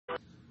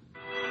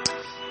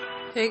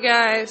Hey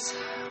guys,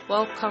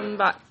 welcome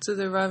back to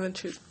the Raven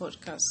Truth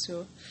podcast.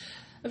 So,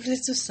 I'm a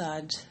little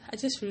sad. I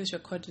just finished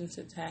recording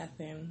the entire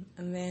thing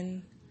and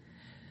then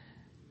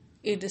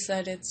it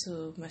decided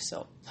to mess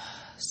up.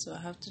 So, I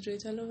have to do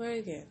it all over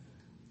again.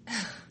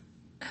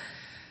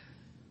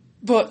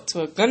 But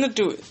we're gonna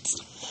do it.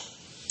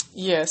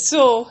 Yeah,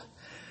 so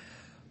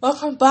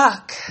welcome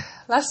back.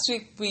 Last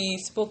week we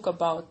spoke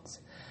about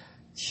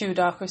should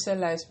our Christian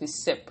lives be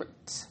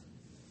separate?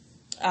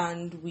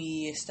 And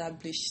we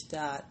established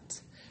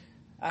that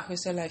our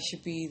Christian life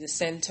should be the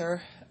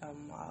center.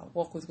 Our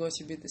walk with God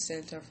should be the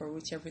center for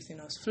which everything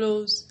else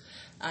flows,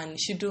 and it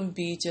shouldn't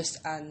be just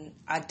an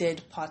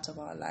added part of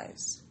our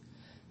lives.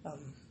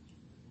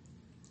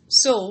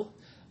 So,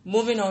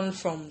 moving on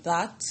from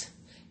that,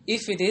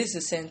 if it is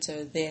the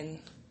center, then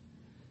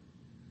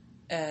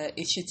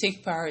it should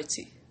take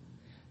priority,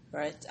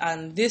 right?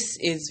 And this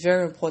is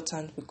very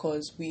important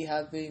because we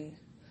have been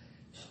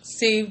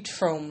saved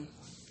from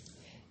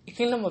the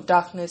kingdom of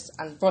darkness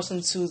and brought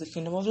into the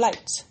kingdom of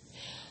light.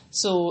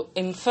 So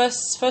in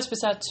First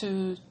Peter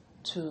 2,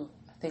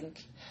 I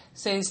think,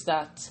 says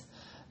that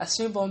as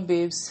newborn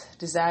babes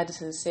desire the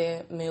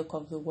sincere milk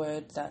of the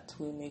word that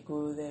we may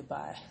grow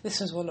thereby. This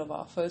was one of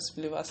our first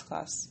believers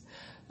class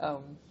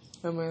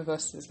memory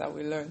verses that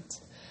we learned.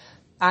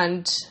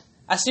 And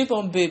as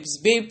newborn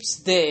babes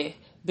there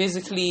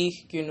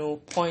basically,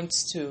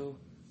 points to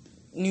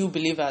new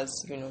believers.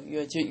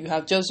 You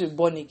have just been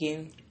born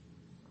again.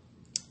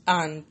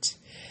 And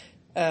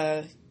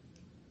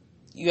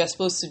you are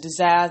supposed to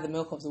desire the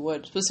milk of the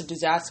word, supposed to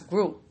desire to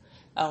grow.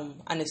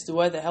 And it's the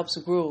word that helps to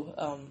grow,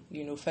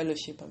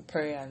 fellowship and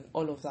prayer and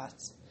all of that.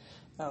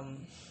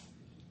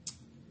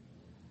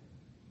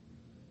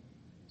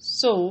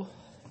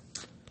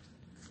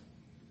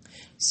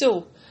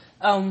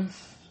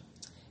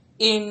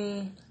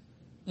 In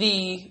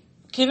the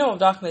kingdom of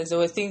darkness, there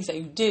were things that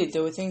you did,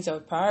 there were things that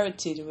were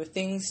priority, there were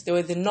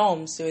the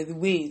norms, there were the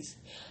ways.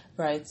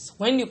 Right?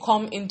 When you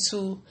come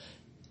into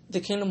the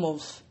kingdom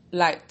of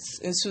light,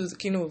 into the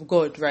kingdom of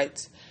God,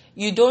 right?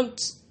 You don't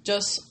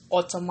just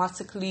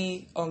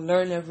automatically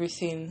unlearn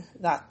everything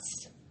that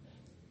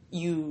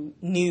you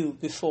knew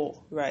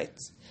before, right?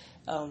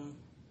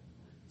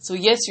 So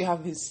yes, you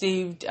have been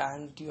saved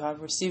and you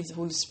have received the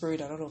Holy Spirit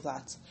and all of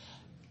that.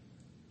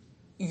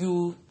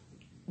 You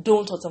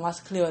don't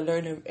automatically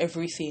unlearn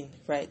everything,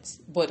 right?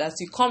 But as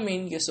you come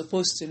in, you're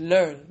supposed to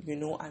learn,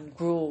 and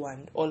grow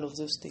and all of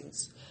those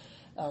things.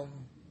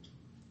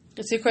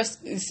 It's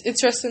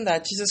interesting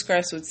that Jesus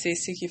Christ would say,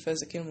 "Seek ye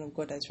first the kingdom of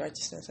God and His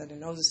righteousness, and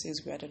then all those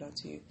things will be added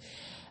unto you."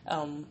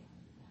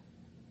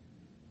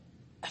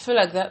 I feel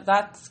like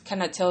that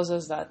kind of tells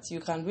us that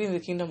you can be in the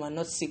kingdom and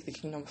not seek the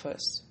kingdom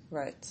first,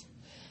 right?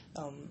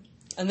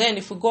 And then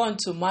if we go on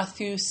to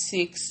Matthew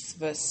 6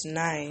 verse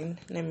 9,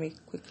 let me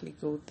quickly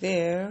go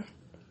there.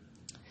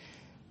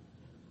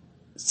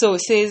 So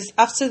it says,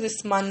 "After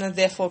this manner,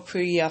 therefore,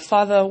 pray ye, Our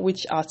Father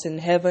which art in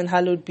heaven,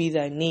 hallowed be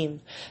thy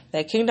name.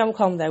 Thy kingdom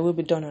come, thy will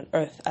be done on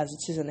earth as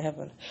it is in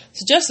heaven."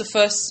 So just the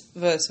first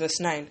verse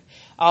 9,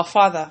 Our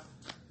Father.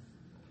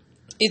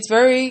 It's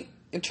very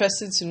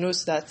interesting to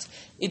note that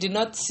it did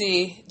not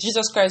say,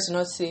 Jesus Christ did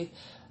not say,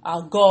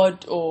 our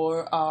God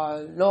or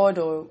our Lord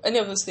or any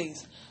of those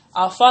things.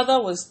 Our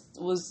Father was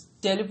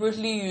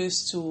deliberately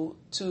used to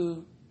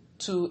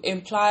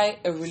imply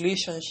a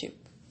relationship,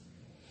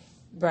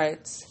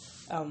 right?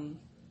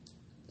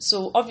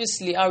 So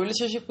obviously our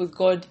relationship with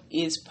God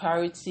is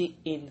priority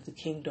in the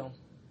kingdom,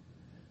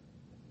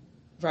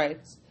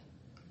 right?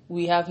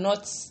 We have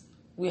not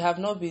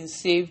been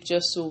saved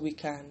just so we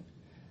can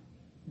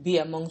be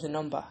among the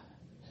number.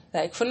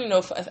 Like, funny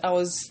enough,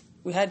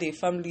 we had a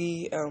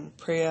family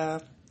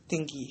prayer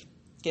thingy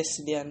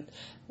yesterday, and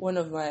one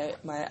of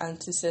my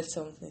aunties said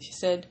something. She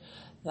said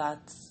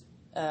that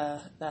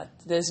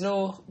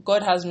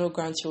God has no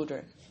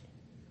grandchildren,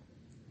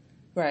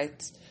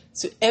 right?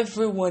 So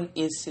everyone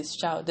is his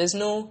child. You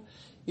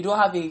don't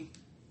have a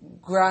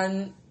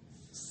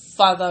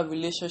grandfather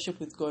relationship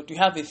with God. You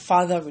have a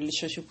father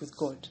relationship with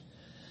God,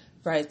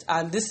 right?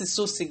 And this is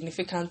so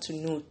significant to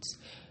note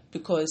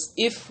because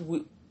if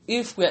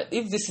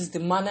this is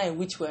the manner in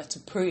which we are to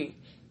pray,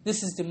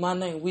 this is the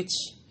manner in which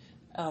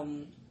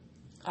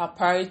our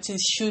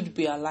priorities should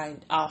be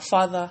aligned. Our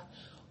Father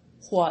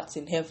who art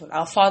in heaven.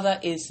 Our Father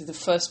is the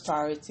first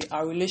priority.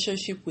 Our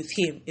relationship with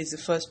Him is the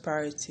first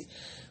priority.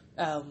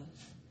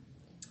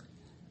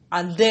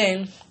 And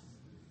then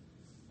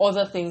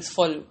other things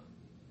follow,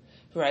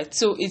 right?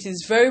 So it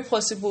is very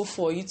possible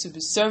for you to be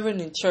serving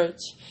in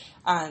church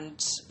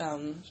and,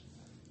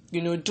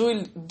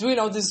 doing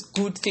all these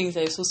good things that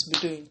you're supposed to be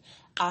doing,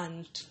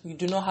 and you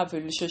do not have a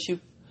relationship.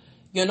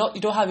 You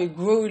don't have a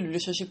growing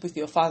relationship with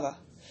your Father,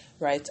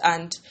 right?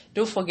 And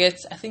don't forget,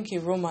 I think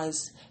in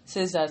Romans it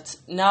says that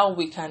now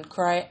we can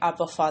cry,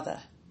 Abba,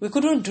 Father. We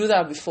couldn't do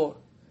that before,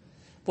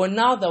 but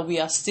now that we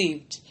are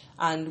saved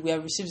and we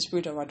have received the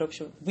spirit of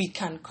adoption, we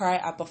can cry,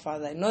 Abba,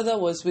 Father. In other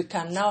words, we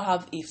can now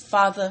have a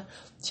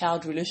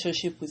father-child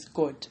relationship with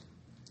God.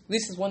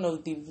 This is one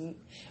of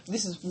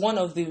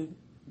the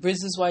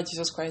reasons why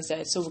Jesus Christ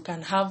died, so we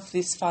can have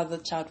this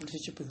father-child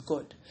relationship with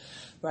God,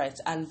 right?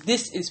 And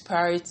this is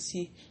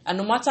priority. And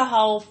no matter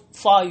how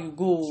far you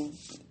go,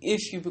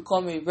 if you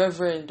become a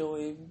reverend or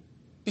a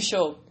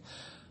bishop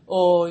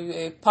or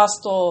you're a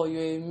pastor or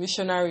you're a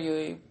missionary, you're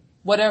a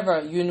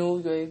whatever,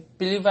 you're a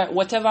believer,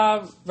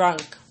 whatever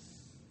rank,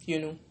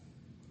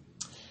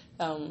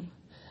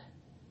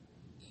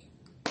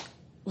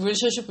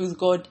 relationship with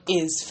God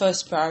is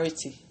first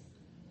priority,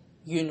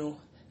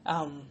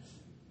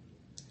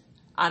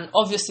 and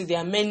obviously there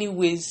are many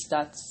ways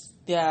that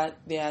they are,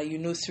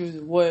 through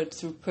the word,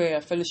 through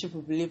prayer, fellowship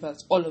with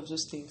believers, all of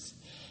those things,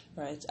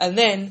 right? And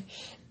then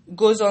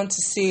goes on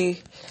to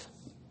say,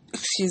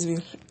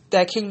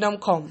 thy kingdom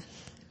come.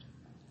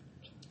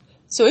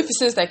 So if it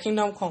says thy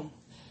kingdom come,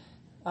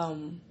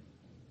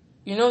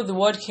 the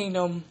word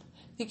kingdom,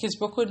 I think is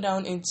broken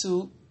down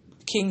into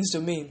king's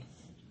domain,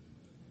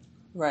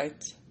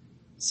 right?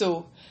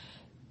 So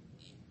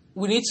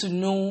we need to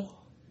know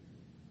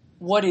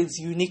what is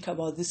unique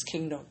about this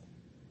kingdom,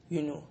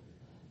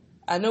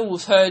 I know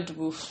we've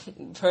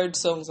heard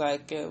songs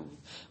like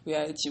we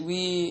are a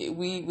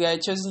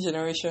chosen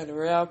generation, a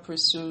royal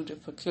priesthood, a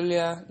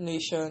peculiar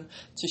nation,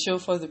 to show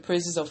forth the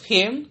praises of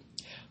Him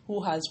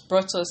who has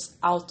brought us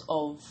out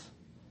of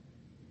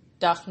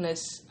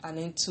darkness and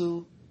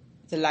into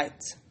the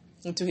light,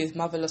 into His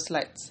marvelous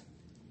light.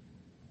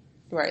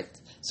 Right.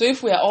 So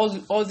if we are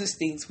all these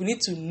things, we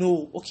need to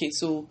know. Okay,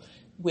 so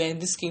we're in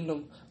this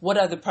kingdom. What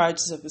are the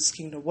priorities of this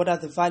kingdom? What are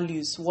the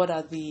values? What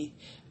are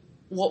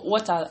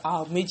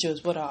our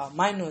majors? What are our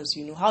minors?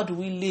 How do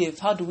we live?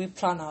 How do we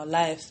plan our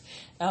life?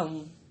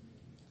 All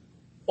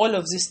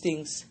of these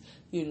things.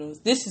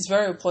 This is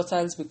very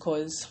important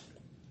because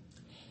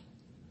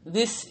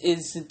this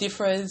is the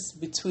difference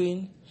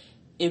between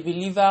a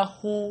believer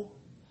who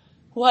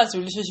has a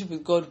relationship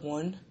with God,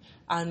 one,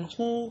 and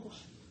who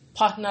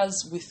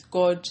partners with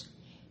God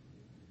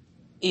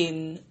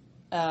in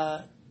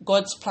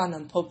God's plan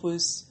and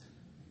purpose,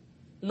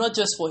 not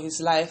just for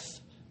his life,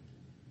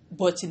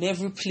 but in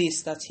every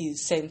place that he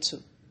is sent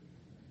to.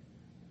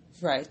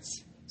 Right?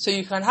 So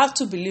you can have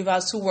two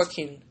believers who work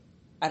in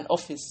an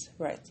office,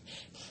 right?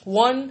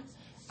 One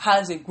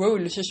has a great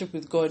relationship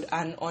with God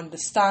and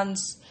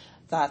understands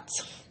that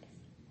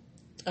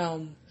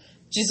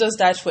Jesus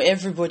died for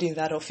everybody in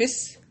that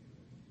office.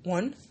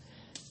 One.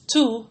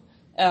 Two,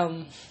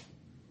 there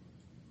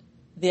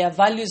are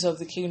values of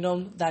the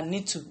kingdom that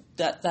need to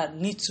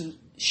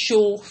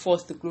show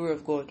forth the glory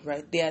of God,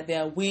 right?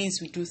 There are ways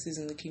we do things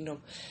in the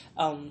kingdom.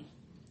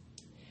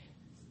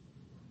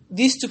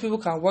 These two people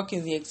can work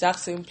in the exact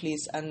same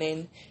place, and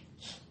then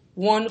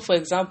one, for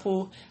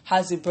example,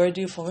 has a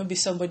burden for maybe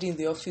somebody in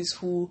the office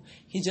who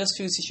he just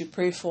feels he should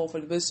pray for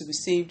the person to be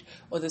saved,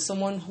 or there's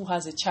someone who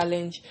has a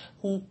challenge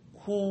who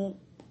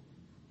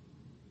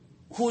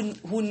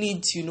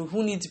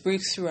needs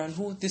breakthrough, and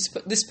who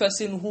this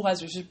person who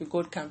has a relationship with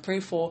God can pray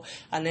for,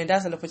 and then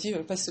that's an opportunity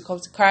for the person to come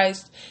to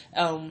Christ,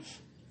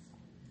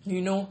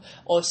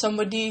 or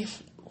somebody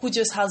who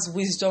just has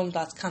wisdom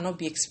that cannot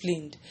be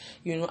explained,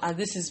 and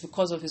this is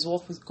because of his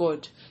walk with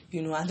God,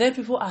 and then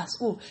people ask,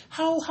 oh,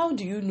 how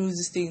do you know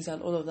these things and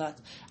all of that?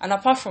 And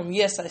apart from,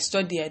 yes, I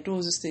study, I do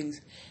all these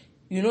things,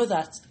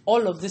 that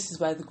all of this is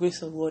by the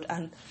grace of God,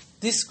 and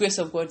this grace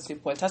of God is a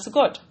pointer to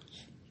God.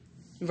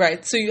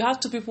 Right, so you have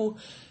two people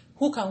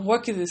who can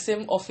work in the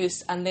same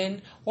office, and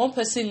then one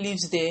person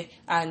lives there,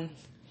 and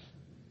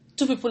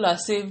two people are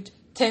saved,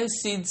 10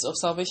 seeds of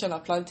salvation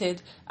are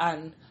planted,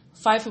 and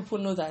 5 people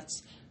know that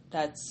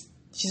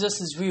Jesus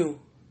is real.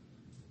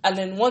 And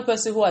then one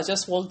person who has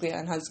just worked there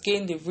and has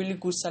gained a really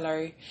good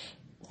salary,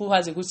 who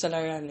has a good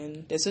salary, and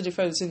then there's no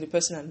difference between the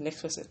person and the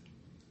next person.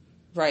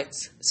 Right,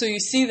 so you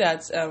see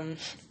that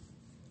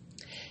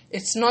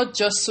it's not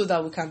just so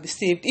that we can be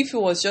saved. If it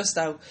was just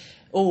that,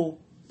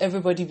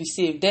 everybody be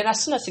saved, then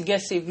as soon as you get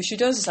saved, we should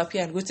just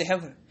disappear and go to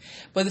heaven.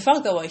 But the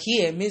fact that we're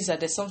here means that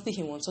there's something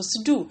he wants us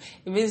to do.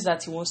 It means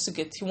that he wants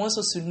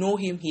us to know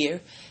him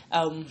here.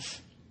 And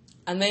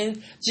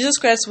then Jesus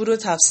Christ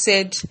wouldn't have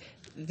said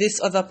this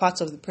other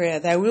part of the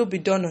prayer, that will be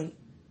done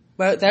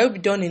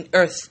in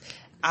earth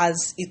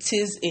as it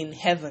is in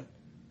heaven.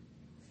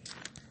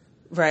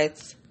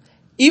 Right?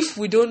 If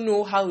we don't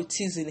know how it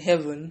is in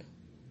heaven,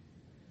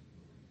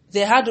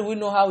 then how do we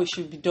know how it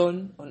should be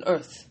done on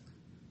earth?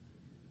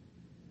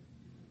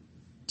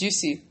 Do you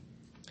see?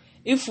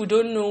 If we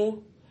don't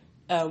know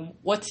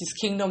what his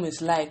kingdom is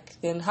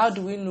like, then how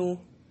do we know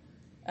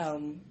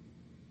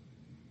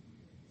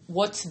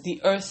what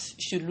the earth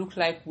should look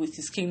like with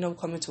his kingdom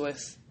coming to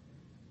us?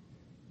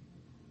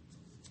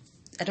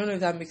 I don't know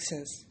if that makes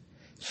sense.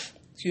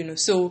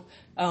 So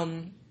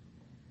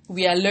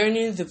we are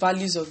learning the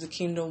values of the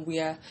kingdom.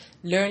 We are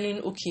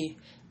learning,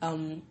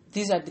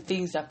 these are the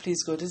things that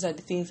please God. These are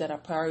the things that are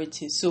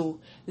priorities.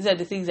 So these are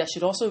the things that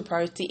should also be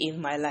priority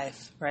in my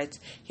life, right?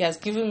 He has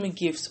given me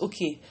gifts.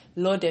 Okay,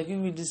 Lord, they've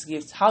given me these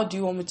gifts. How do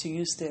you want me to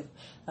use them?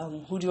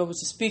 Who do you want me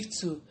to speak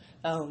to?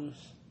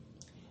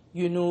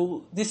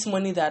 This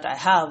money that I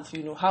have,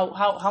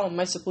 how am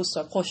I supposed to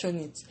apportion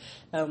it?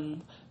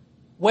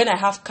 When I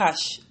have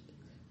cash,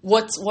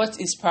 what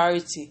is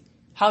priority?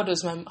 How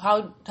does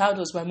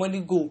my money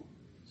go?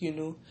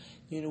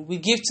 We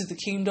give to the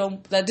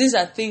kingdom. That these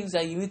are things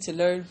that you need to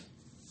learn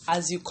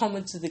as you come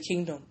into the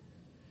kingdom.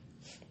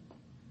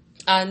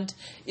 And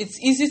it's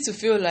easy to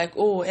feel like,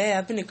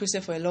 I've been a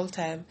Christian for a long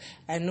time.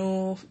 I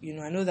know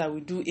that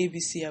we do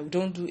ABC and we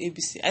don't do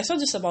ABC. It's not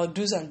just about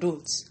do's and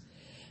don'ts.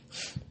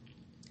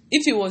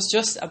 If it was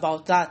just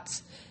about that,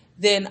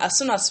 then as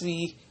soon as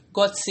we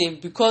got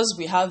saved, because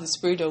we have the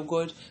Spirit of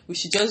God, we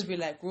should just be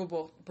like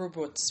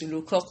robots,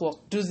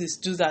 clockwork, do this,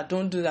 do that,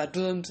 don't do that,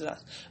 don't do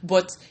that.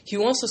 But He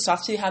wants us to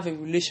actually have a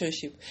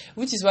relationship,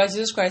 which is why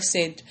Jesus Christ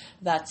said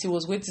that He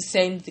was going to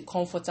send the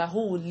Comforter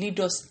who will lead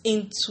us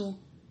into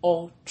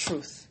all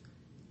truth.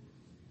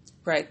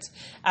 Right?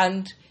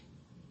 And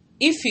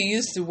if He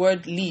used the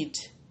word lead,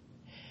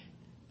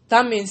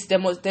 that means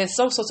there's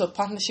some sort of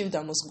partnership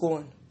that must go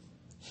on.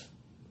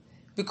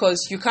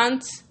 Because you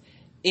can't,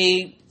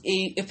 a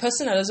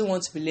person that doesn't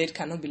want to be led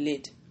cannot be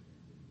led.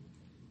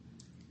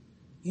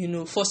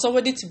 For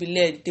somebody to be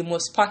led, they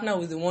must partner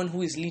with the one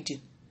who is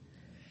leading.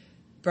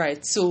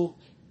 Right? So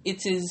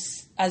it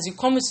is, as you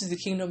come into the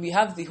kingdom, you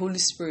have the Holy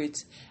Spirit,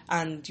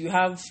 and you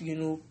have,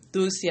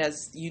 those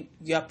you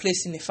are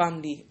placed in a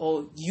family,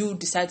 or you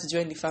decide to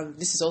join the family.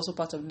 This is also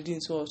part of leading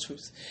into all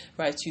truth,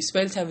 right? You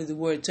spend time with the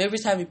Word. So every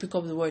time you pick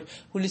up the Word,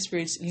 Holy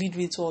Spirit, lead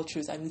me to all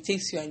truth, and He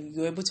takes you, and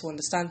you're able to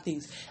understand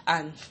things.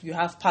 And you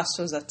have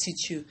pastors that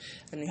teach you,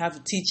 and you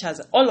have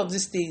teachers, all of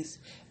these things,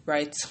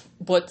 right?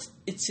 But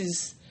it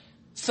is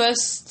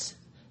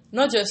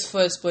not just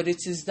first, but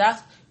it is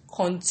that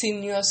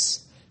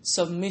continuous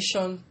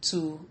submission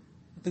to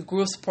the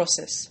growth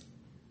process.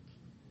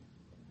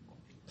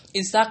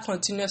 It's that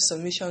continuous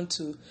submission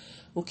to,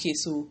 okay,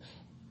 so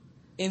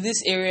in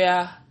this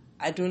area,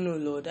 I don't know,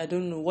 Lord. I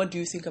don't know. What do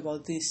you think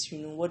about this?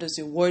 What does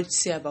your word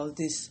say about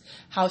this?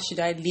 How should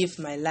I live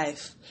my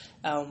life?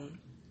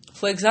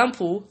 For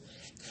example,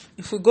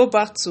 if we go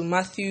back to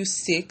Matthew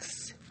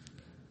 6,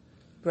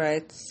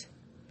 right?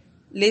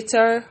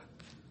 Later,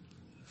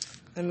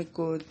 let me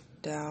go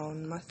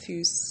down.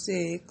 Matthew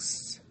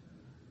 6.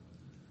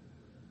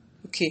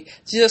 Okay,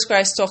 Jesus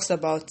Christ talks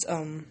about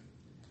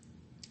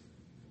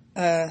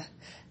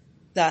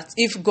that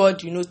if God,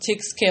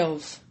 takes care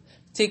of,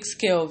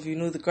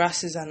 the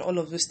grasses and all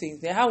of those things,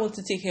 then I want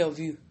to take care of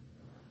you.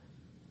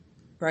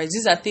 Right?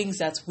 These are things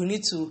that we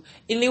need to,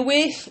 in a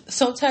way,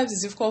 sometimes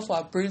it's difficult for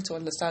our brain to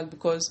understand,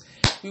 because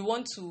we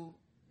want to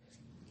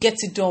get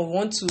it done. We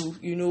want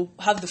to,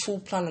 have the full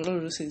plan and all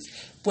of those things.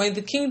 But in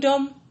the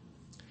kingdom,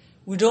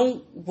 we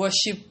don't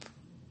worship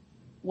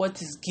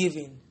what is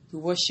given. We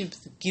worship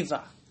the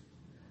giver.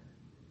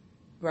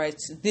 Right?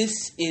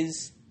 This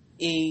is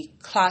a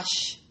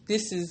clash.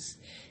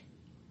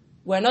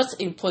 We're not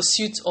in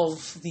pursuit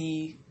of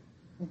the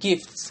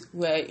gift.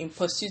 We're in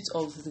pursuit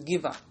of the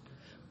giver.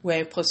 We're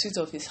in pursuit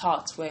of His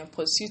heart. We're in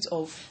pursuit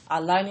of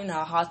aligning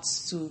our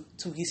hearts to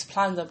His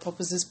plans and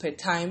purposes per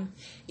time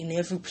in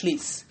every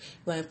place.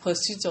 We're in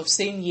pursuit of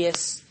saying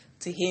yes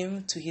to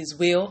Him, to His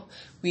will.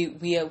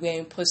 We're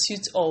in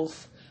pursuit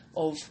of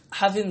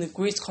having the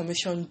Great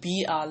Commission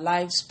be our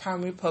life's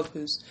primary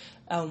purpose.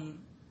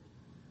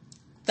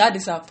 That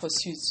is our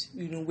pursuit.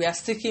 We are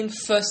seeking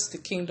first the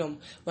kingdom.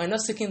 We're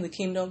not seeking the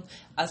kingdom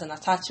as an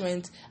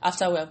attachment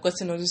after we have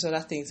gotten all these other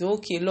things.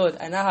 Okay, Lord,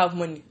 I now have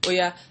money. Oh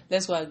yeah,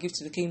 let's go and give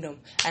to the kingdom.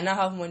 I now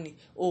have money.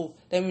 Oh,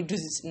 let me do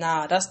this.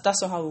 Nah, that's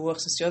not how it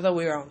works. It's the other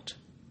way around.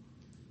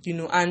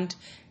 And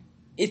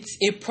it's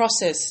a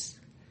process,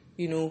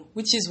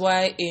 which is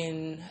why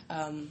in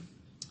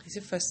is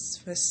it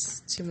First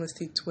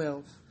Timothy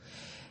 12?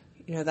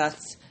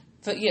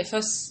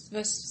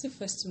 First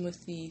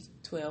Timothy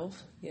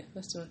 12. Yeah,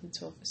 First Timothy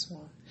 12 verse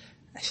 1.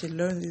 I should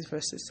learn these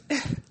verses.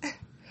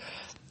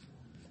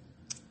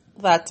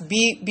 That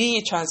be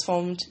ye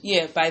transformed,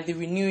 by the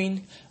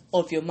renewing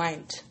of your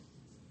mind.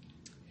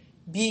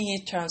 Be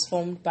ye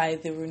transformed by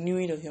the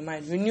renewing of your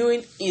mind.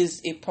 Renewing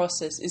is a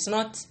process. It's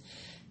not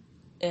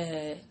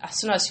as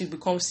soon as you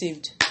become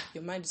saved,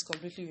 your mind is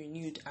completely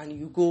renewed and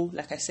you go,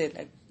 like I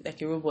said,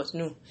 like a robot.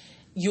 No.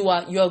 You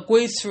are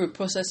going through a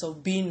process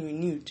of being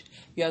renewed.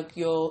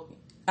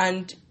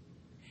 And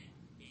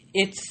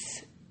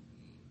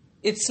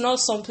it's not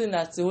something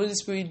that the Holy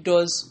Spirit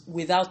does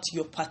without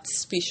your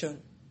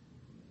participation.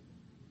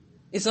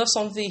 It's not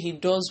something He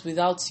does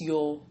without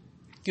your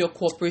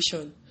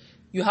cooperation.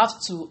 You have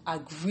to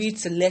agree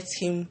to let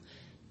Him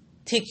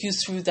take you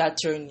through that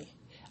journey.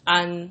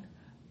 And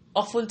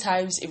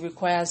oftentimes it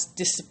requires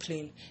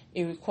discipline.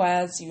 It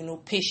requires,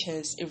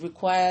 patience. It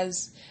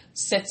requires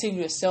setting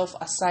yourself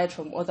aside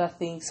from other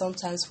things,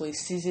 sometimes for a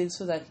season,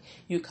 so that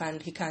He can,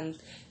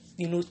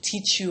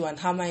 teach you and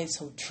hammer in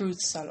some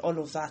truths and all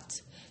of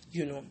that,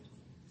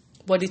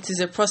 But it is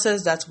a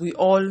process that we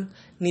all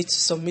need to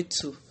submit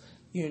to,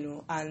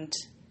 and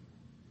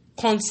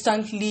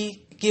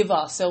constantly give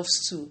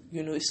ourselves to.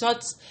 It's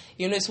not,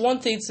 it's one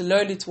thing to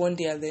learn it one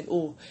day and then,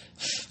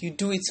 you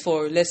do it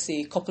for, let's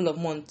say, a couple of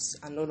months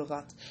and all of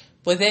that.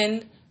 But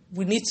then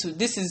we need to,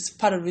 this is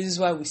part of the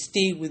reason why we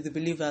stay with the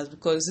believers,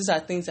 because these are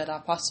things that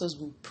our pastors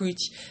will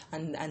preach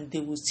and they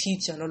will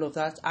teach and all of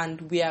that.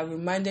 And we are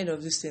reminded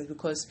of these things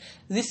because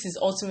this is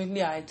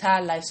ultimately our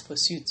entire life's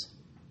pursuit.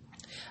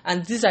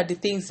 And these are the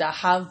things that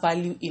have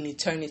value in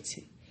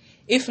eternity.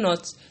 If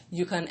not,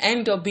 you can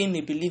end up being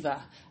a believer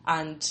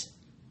and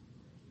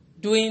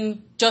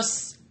living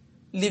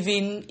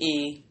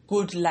a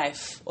good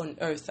life on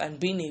earth and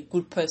being a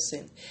good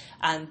person,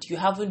 and you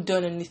haven't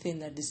done anything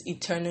that is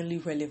eternally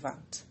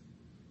relevant.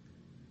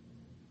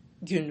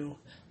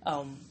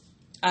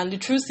 And the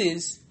truth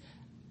is,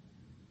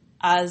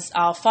 as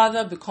our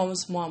Father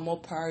becomes more and more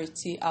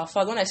priority, our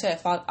Father, when I say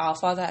our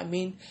Father, I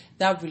mean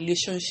that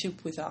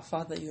relationship with our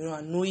Father,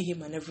 and knowing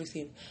Him and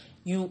everything,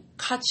 you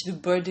catch the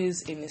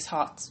burdens in His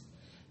heart,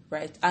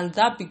 right? And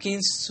that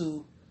begins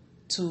to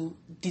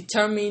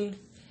determine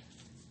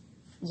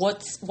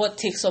what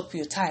takes up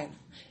your time.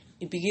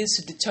 It begins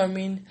to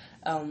determine,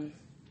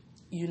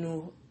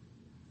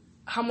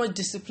 how much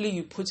discipline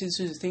you put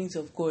into the things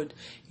of God.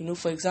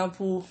 For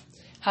example,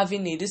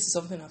 this is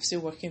something I'm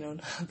still working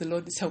on. The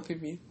Lord is helping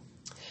me.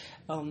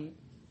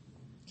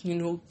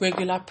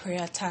 Regular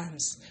prayer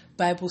times,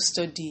 Bible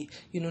study,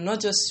 not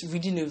just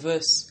reading a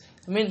verse.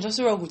 I mean,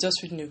 nothing wrong with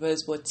just reading a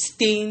verse, but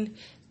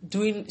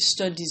doing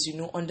studies,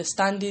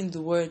 understanding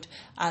the word,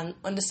 and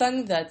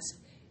understanding that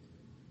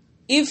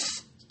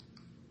if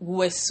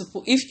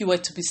you were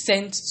to be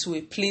sent to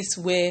a place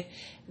where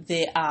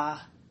there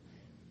are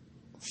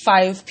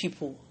 5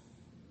 people,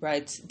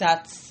 right,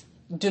 that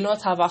do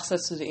not have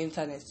access to the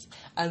internet,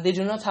 and they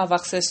do not have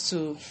access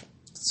to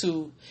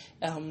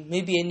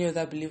maybe any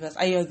other believers,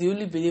 and you're the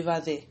only believer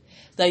there,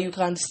 that you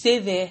can stay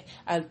there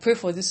and pray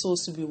for these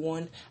souls to be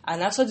won,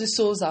 and after the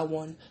souls are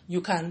won,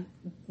 you can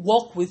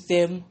walk with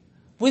them,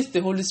 with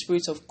the Holy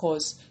Spirit, of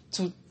course,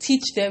 to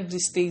teach them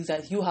these things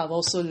that you have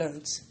also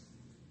learned.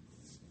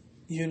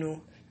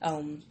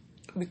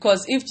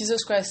 Because if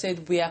Jesus Christ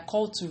said we are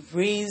called to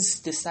raise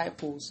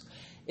disciples,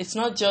 it's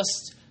not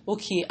just,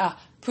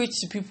 preach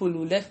to people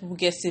who let people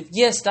get saved.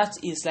 Yes, that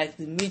is like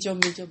the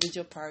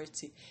major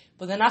priority.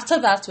 But then after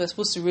that, we're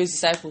supposed to raise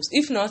disciples.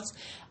 If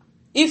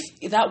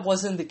that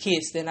wasn't the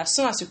case, then as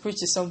soon as you preach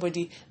to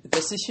somebody, the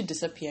person should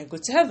disappear and go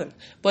to heaven.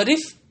 But if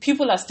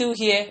people are still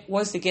here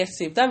once they get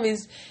saved, that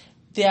means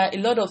there are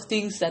a lot of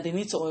things that they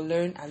need to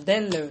unlearn and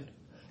then learn.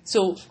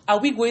 So are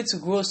we going to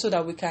grow so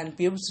that we can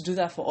be able to do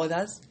that for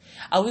others?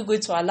 Are we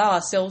going to allow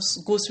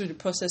ourselves go through the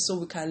process so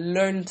we can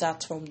learn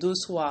that from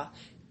those who are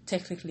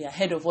technically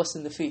ahead of us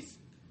in the faith?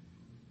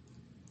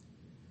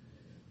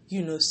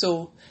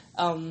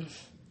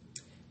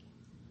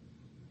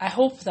 I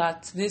hope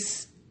that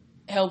this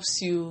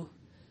helps you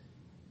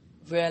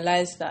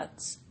realize that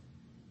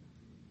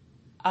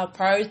our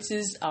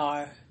priorities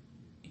are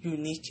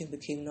unique in the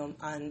kingdom,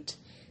 and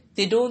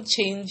they don't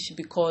change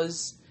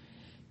because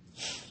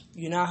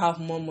you now have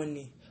more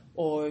money,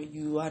 or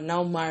you are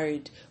now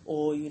married,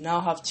 or you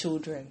now have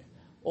children,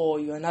 or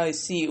you are now a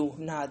CEO.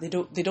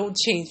 They don't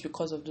change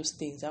because of those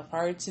things. Our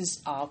priorities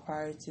are our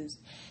priorities.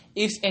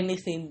 If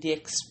anything, the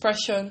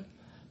expression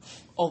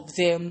of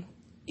them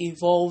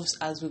evolves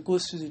as we go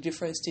through the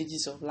different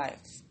stages of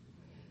life.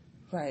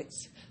 Right?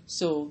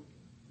 So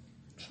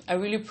I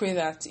really pray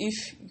that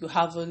if you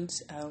haven't,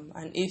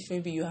 and if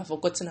maybe you have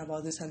forgotten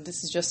about this, and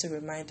this is just a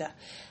reminder,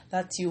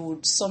 that you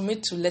would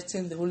submit to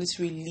letting the Holy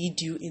Spirit lead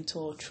you into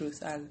all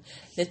truth, and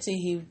letting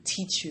Him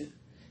teach you,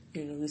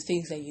 the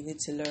things that you need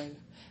to learn.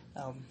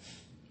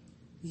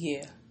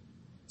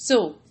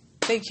 So,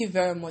 thank you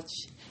very much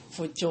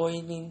for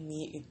joining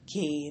me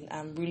again.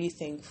 I'm really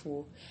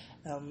thankful,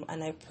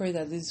 and I pray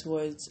that these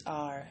words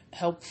are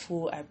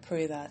helpful. I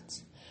pray that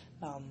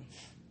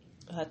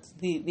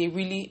they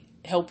really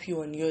help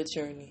you on your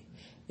journey,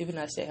 even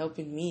as they're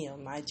helping me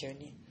on my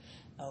journey.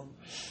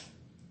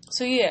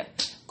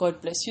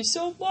 God bless you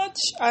so much,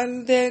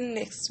 and then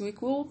next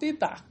week we'll be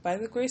back by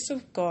the grace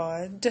of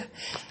God.